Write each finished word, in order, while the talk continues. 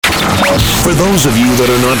For those of you that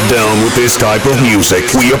are not down with this type of music,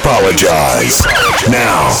 we apologize.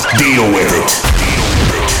 Now, deal with it.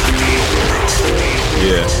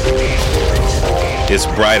 Yeah. It's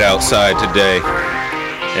bright outside today,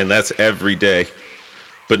 and that's every day.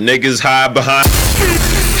 But niggas hide behind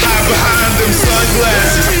them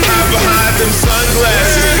sunglasses. Hide behind them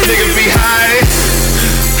sunglasses. Niggas be hiding.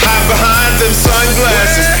 Hide behind them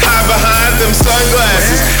sunglasses. Hide behind them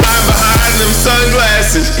sunglasses. Hide behind them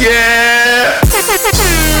sunglasses. Yeah.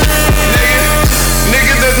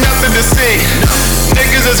 Niggas, there's nothing to see.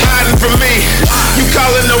 Niggas is hiding from me. You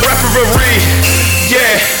calling the referee.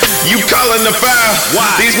 Yeah, you calling the foul.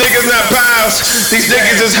 These niggas not pals. These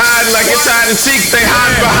niggas is hiding like it's hide and seek. They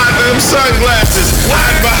hide behind them sunglasses.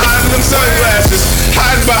 Hide behind them sunglasses.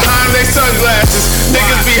 Hide behind they sunglasses.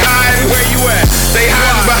 Niggas be hiding where you at. They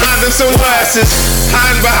hide behind them sunglasses.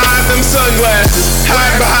 Hide behind them sunglasses.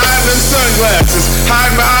 Hide behind them sunglasses.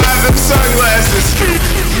 Hide behind them sunglasses.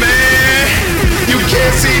 Man, you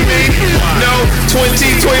can't see me. No,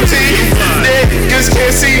 2020. Niggas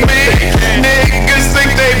can't see me. Niggas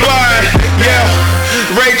think they blind. Yeah,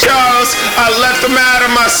 Ray Charles, I left them out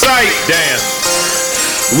of my sight. Damn.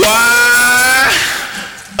 Why?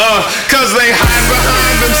 Cause they hide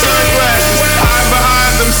behind them sunglasses. Hide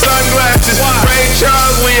behind them sunglasses. Ray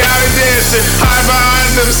Charles, we out of dancing. Hide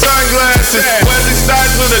behind them sunglasses. Wesley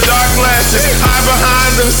Snipes with the dark glasses. Hide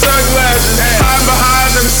behind them sunglasses. Hide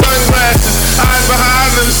behind them sunglasses. Hide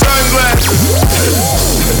behind them sunglasses.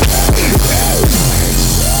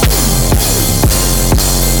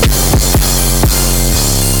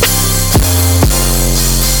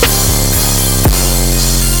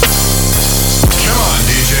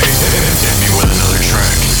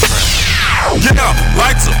 Yeah,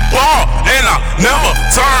 like to ball, and I never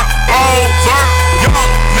turn over.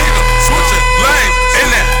 Young nigga switching lanes in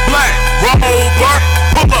that black Rover.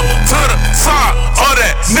 Pull up to the side of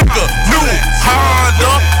that nigga new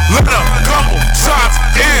Honda. Let a couple shots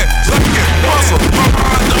in, like it was a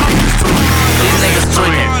Honda. These niggas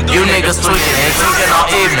tweaking, you niggas tweaking, they tweaking all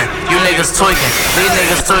evening. You niggas tweaking, these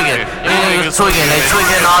niggas tweaking, you niggas tweaking, they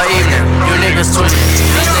tweaking all evening. You niggas tweaking,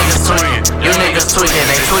 these niggas tweaking, you niggas tweaking,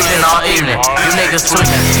 they tweaking all evening. You niggas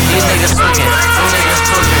tweaking, these niggas tweaking, you niggas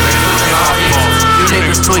tweaking, they tweaking all evening. You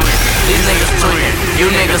niggas tweaking, these niggas tweaking, you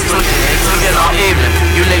niggas tweaking, they tweaking all evening.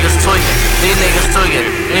 You niggas tweaking, these niggas tweaking,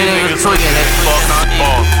 you niggas tweaking, they tweaking all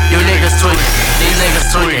evening. You niggas tweaking, these niggas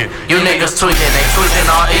tweaking, you niggas tweaking, they tweaking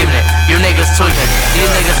all evening. You niggas tweaking,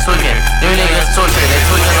 these niggas tweaking, you niggas tweaking, they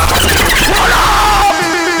tweaking all evening. Hold on!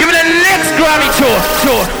 Give me the next Grammy tour.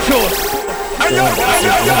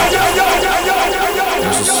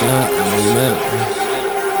 That's a sign, man.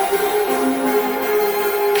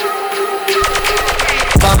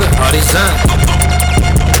 Pop it, all these hands.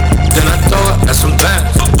 Then I throw it at some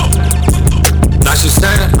bands. Now she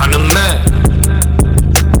standing on the man.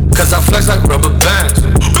 Cause I flex like rubber bands.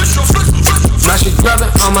 Now she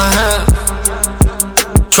grabbing on my hand.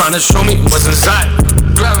 Tryna show me what's inside.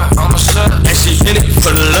 Grabbing on my shirt. And she in it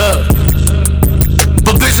for the love.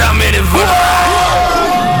 But bitch, I'm in it for the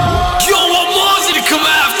ride. You don't want Mozzie to come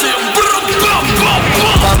after him.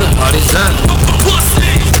 Pop it, all these hands.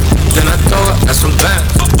 Then I throw it at some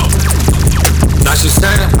bands. Now she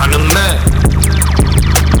standing on the man.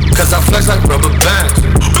 Cause I flex like rubber bands.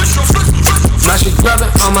 Now she grabbing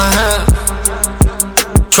on my hand.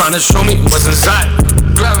 Tryna show me what's inside.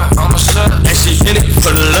 Grabbing on my shirt. And she in it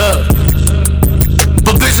for the love.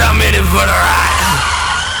 But bitch, I'm in it for the ride.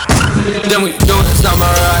 Then we do it, it's not my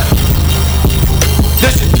ride.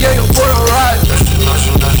 This shit, yeah, you for the ride.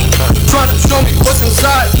 Tryna show me what's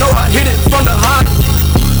inside. No, I hit it from behind.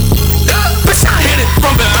 Bitch, I hit it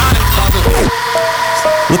from behind.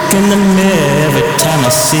 Look in the mirror every time I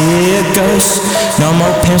see a ghost. No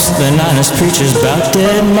more pimps than honest preachers about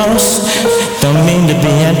dead most. Don't mean to be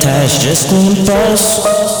anti, it's just an impulse.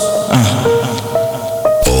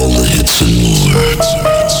 All the hits and more.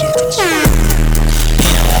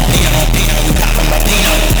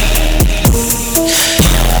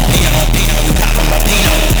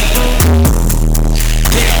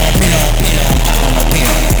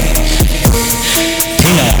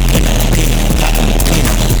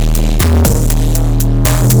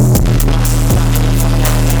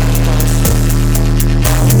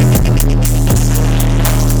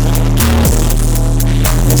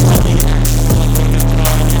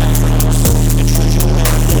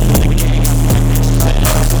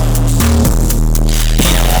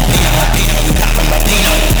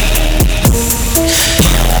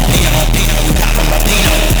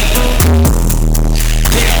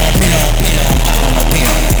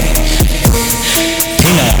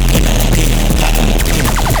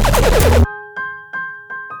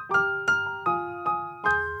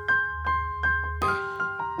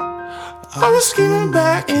 I was scheming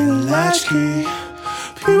back in the latchkey.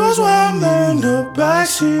 People's where I'm in the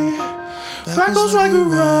backseat. Back goes like a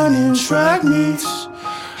running track meets.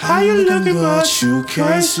 How you looking but you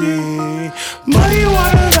can't see? Muddy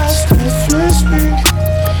water that's the frisbee.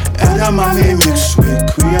 And that mommy mixed with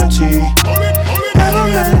creatine. Never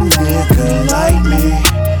met a nigga like me.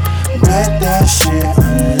 Bet that shit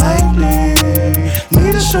unlikely.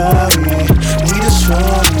 Need a story.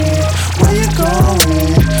 Where you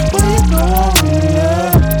going?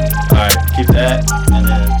 Yeah. Alright, keep that and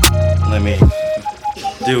then let me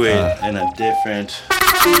do it in a different.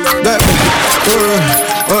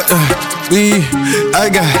 I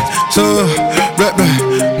got so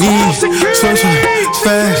me so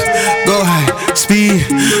fast, go high speed,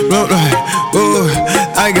 roll like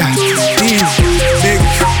I got these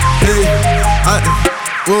niggas,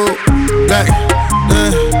 back,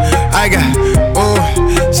 I got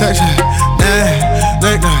section,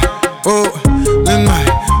 like that,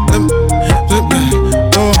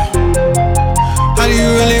 how do you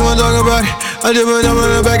really want to talk about it? I just put them on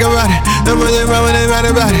the back about it. Them when they mad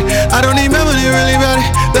about it. I don't need memory really about it.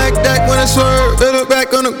 Back when I swerve, little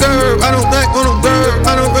back on the curb. I don't back on the curb.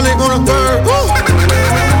 I don't really wanna curb.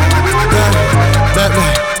 Back,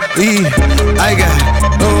 I got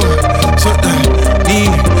something,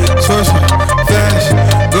 need, source, fast,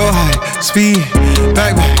 go high, speed,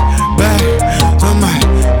 back, on my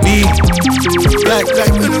knee, black,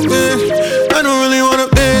 in the bitch. I don't really wanna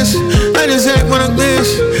miss. I just act when I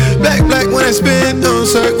miss. Black when I spin. Don't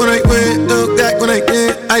suck when I win. Don't back when I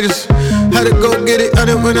get. I just had to go get it. I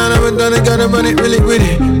done when I never done it. Gotta run it really with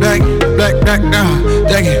it. Black now.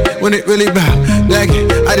 Dag it when it really bow. Dag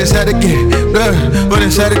it. I just had to get it. Blood when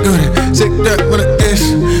it's had to go it. Sick duck when I dish.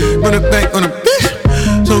 When it back on a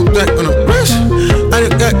bitch. So back on a wrist. I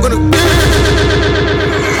just got when I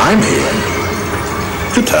I'm here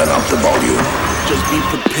to turn up the volume. Just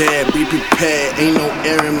be prepared, ain't no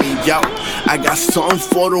airing me out. I got something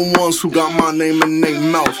for the ones who got my name in their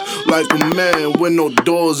mouth. Like a man with no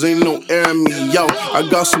doors, ain't no airing me out. I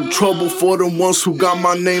got some trouble for the ones who got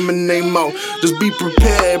my name in their mouth. Just be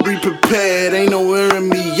prepared, ain't no airing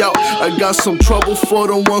me out. I got some trouble for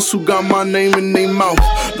the ones who got my name in their mouth.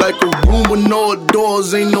 Like a room with no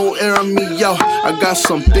doors, ain't no airing me out. I got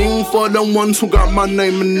something for the ones who got my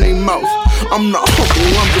name in their mouth. I'm not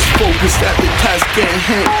humble, I'm just focused at the task at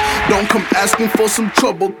hand. Don't come asking for some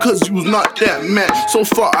trouble, cause you's not that man. So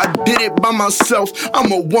far I did it by myself,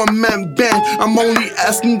 I'm a one-man band. I'm only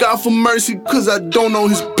asking God for mercy, cause I don't know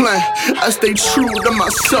his plan. I stay true to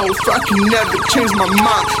myself, I can never change my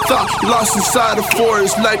mind. Thought lost inside the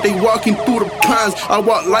forest, like they walking through the pines. I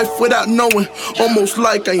walk life without knowing, almost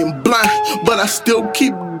like I am blind. But I still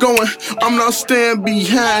keep going, I'm not staying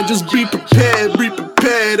behind. Just be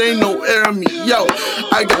prepared, ain't no airing me out.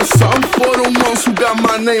 I got something for the ones who got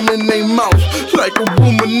my name in their mouth. Like a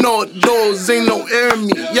room with no doors, ain't no airing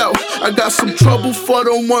me out. I got some trouble for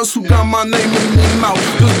the ones who got my name in their mouth.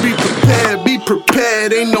 Just be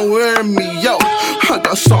prepared, ain't no airing me out. I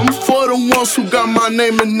got something for the ones who got my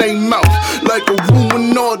name in their mouth. Like a room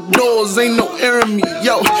with no doors, ain't no airing me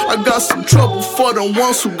out. I got some trouble for the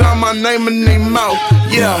ones who got my name in their mouth.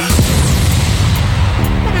 Yeah.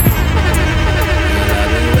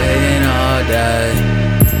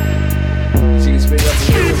 She can speak up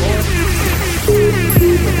a little more.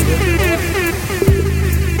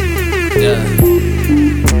 Yeah.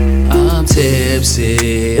 I'm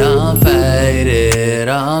tipsy, I'm faded,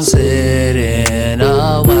 I'm sitting,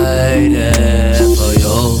 I'm waiting for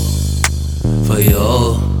you.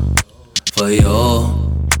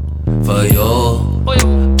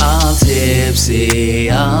 I'm tipsy,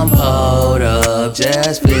 I'm pulled up,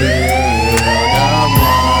 just feel the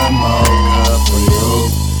one more cup for you.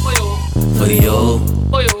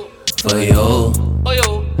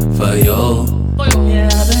 Yeah,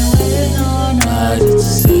 I've been waiting all night just to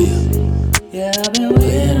see you. Yeah, I've been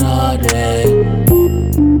waiting all day.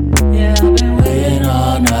 Yeah, I've been waiting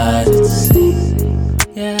all night just to see you.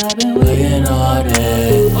 Yeah, I've been waiting all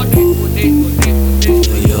day.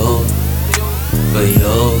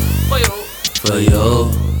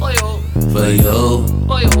 For you.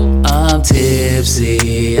 I'm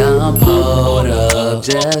tipsy, I'm pulled up,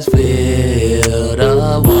 just feel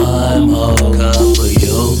the one more cup for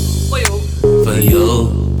you.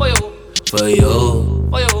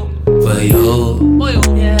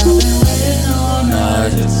 Yeah, I've been waiting all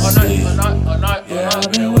night just to see you. Yeah,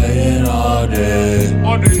 I've been waiting all day.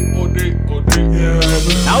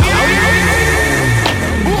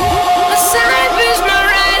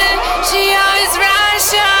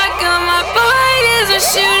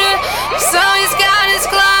 So he's got his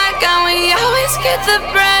Glock and we always get the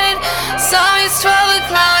bread. So it's 12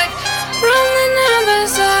 o'clock. Run the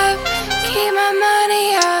numbers up. Keep my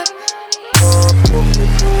money up.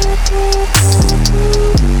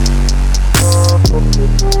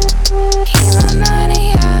 Keep my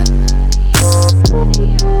money up.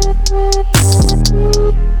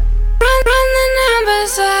 Run the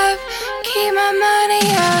numbers up. Keep my money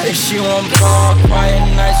up. If she want ball, quiet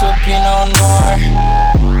nights with Pinot Noir.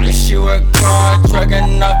 If she work hard,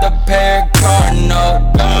 trucking off the pair car, no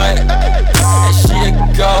God. And she a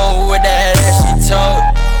go with that ass she told.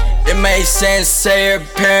 It made sense, say her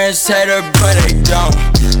parents hate her, but they don't.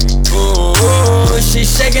 Ooh, she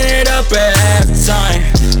shaking it up at halftime.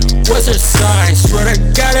 What's her sign? Swear to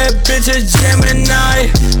God, that bitch a Gemini.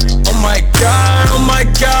 Oh my God, oh my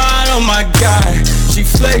God, oh my God. She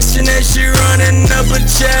flexing and she running up a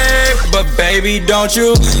check. But baby, don't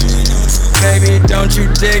you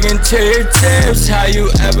dig into your tips? How you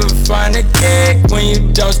ever find a kick when you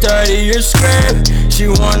don't study your script? She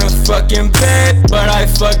wanna fucking bet, but I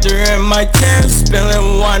fucked her in my tent.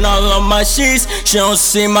 Spilling wine all on my sheets. She don't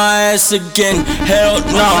see my ass again. Hell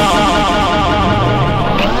no.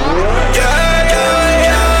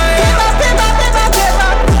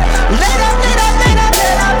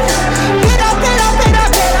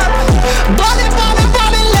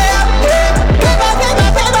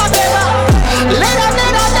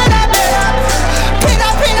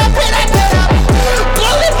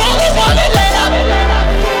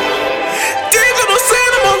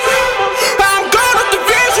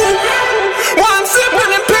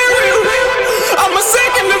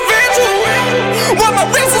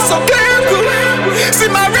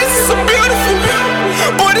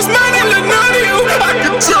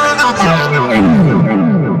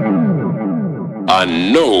 I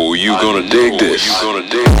know you gonna dig this.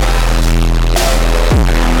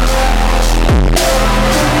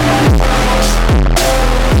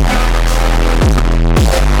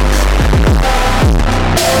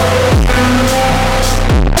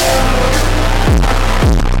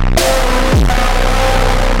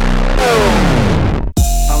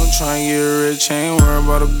 Tryna get rich, ain't worried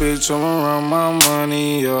about a bitch, I'ma run my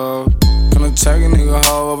money up. Gonna take a nigga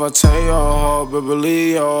hoe if I tell y'all hoe, but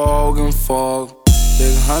believe y'all can fuck.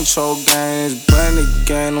 This huncho gang is blended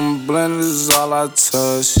gang, them blenders all I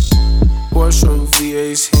touch. Porsche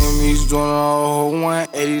V8's him, he's doing a whole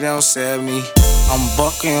 180 down 70. I'm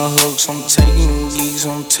bucking hooks, I'm taking geeks,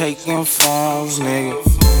 I'm taking phones, nigga.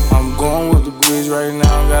 I'm going with the bridge right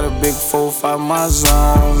now, got a big 4-5 my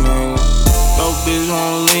zone, nigga. Yo, bitch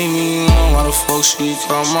wanna leave me alone. Why the fuck she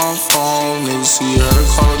call my phone? Nigga, see her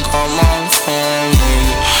call my phone.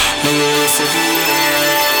 Nigga, what the fuck you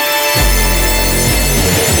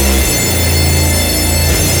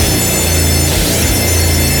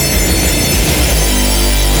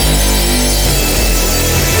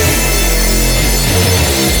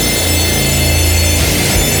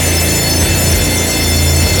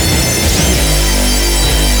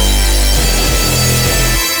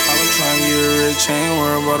ain't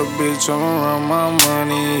worried about a bitch, I'ma run my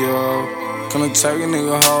money, yo. Gonna take a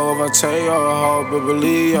nigga hoe if I tell y'all a hoe, but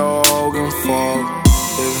believe y'all can fuck.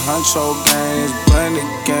 This huncho gang is blended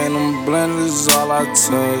gang, them blenders all I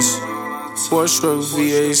touch. Porsche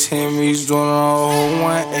V8's him, he's doing a whole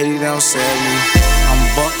 180 down 70. I'm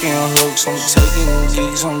bucking hooks, I'm taking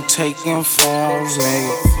geeks, I'm taking phones,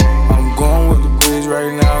 nigga. I'm going with the bridge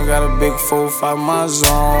right now, got a big 4-5 my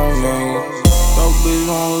zone, nigga. Yo, bitch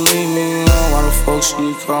wanna leave me alone. Why the fuck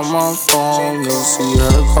she call my phone? Nigga, see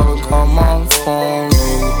her call my phone,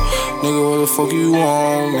 nigga. Nigga, what the fuck you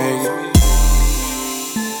want, nigga?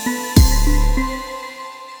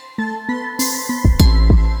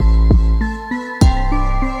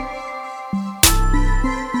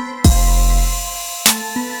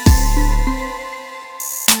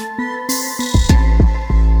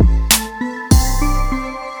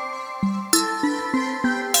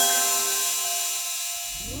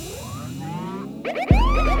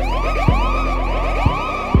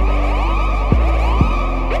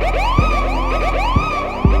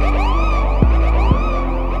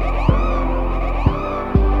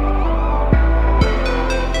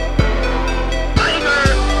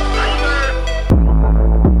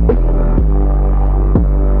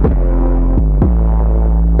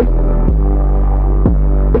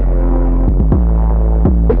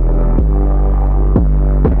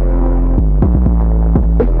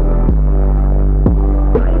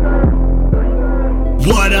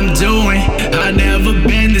 What I'm doing, I never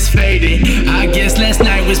been this faded. I guess last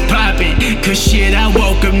night was popping, cause shit I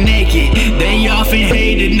woke up naked. They often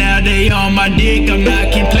hated, now they on my dick, I'm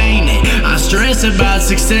not complaining. I stress stress about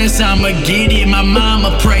success, I'ma get it, my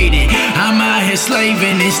mama prayed it. I'm out here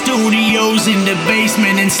slaving in studios in the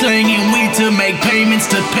basement and slanging weed to make payments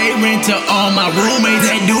to pay rent to all my roommates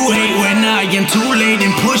that do hate when I am too late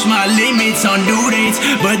and push my limits on due dates.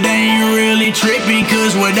 But they ain't really tripping,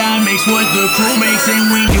 cause what I make's what the crew makes. And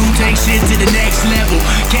we do take shit to the next level.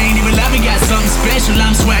 Can't even lie, we got something special.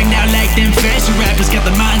 I'm swagged out like them fashion rappers. Got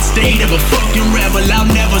the mind state of a fucking rebel. I'll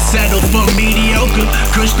never settle for mediocre.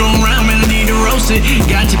 Kush going round, man, I need to roast it.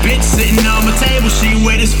 Got your bitch sitting on my table. She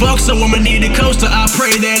wet as fuck, so I'ma need a coaster. I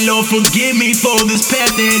pray that Lord forgive me for this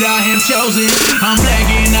path that I have chosen. I'm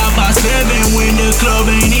blacking out by 7 when the club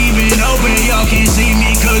ain't even open. Y'all can't see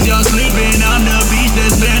me cause y'all sleeping. I'm the beast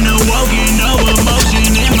that's been awoken. No emotion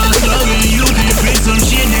in my slogan. You can pick some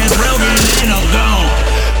shit that's broken and I'm gone.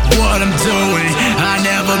 What I'm doing, I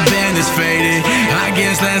never been this faded. I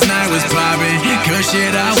guess last night was popping, cause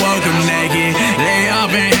shit I woke up naked. They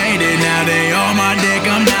all been hated, now they on my dick,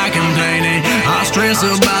 I'm not complaining. I stress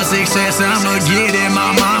about success, I'ma get it,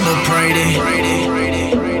 my mama prayed it.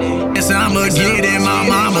 Yes, I'ma get it, my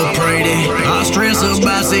mama prayed it. I stress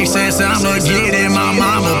about success, I'ma get it, my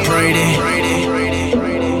mama prayed it.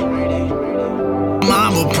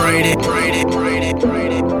 Mama prayed it.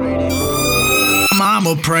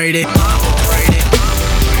 Mama prayed it.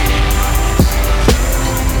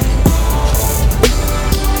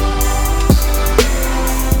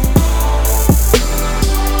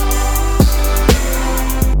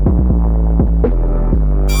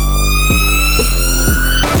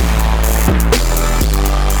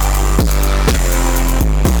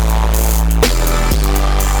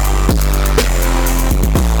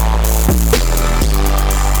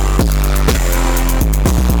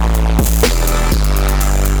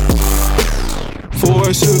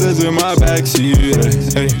 Four shooters in my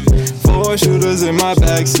backseat, hey. 4 shooters in my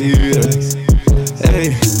backseat,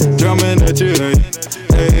 hey. Drumming at you,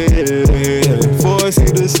 hey. 4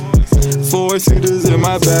 seaters in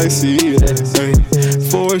my backseat, hey.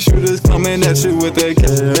 4 shooters coming at you with AK,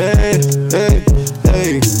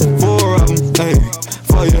 hey. 4 of them, hey.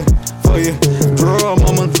 For you, drum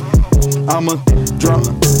I'ma drum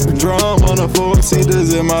on the 4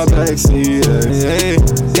 seaters in my backseat, hey.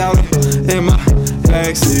 Got 'em in my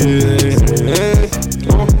backseat, hey.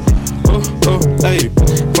 Hey.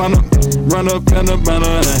 Run up in the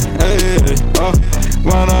banner, hey.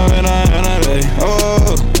 Run up in a hey.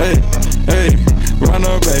 Oh, hey. Run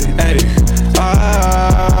up, hey. I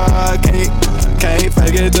can't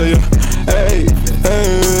fake it to you, hey.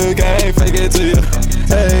 Can't fake it to you,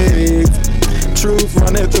 hey. Truth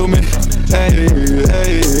running through me,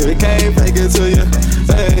 hey. Can't fake it to you,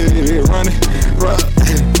 hey. Running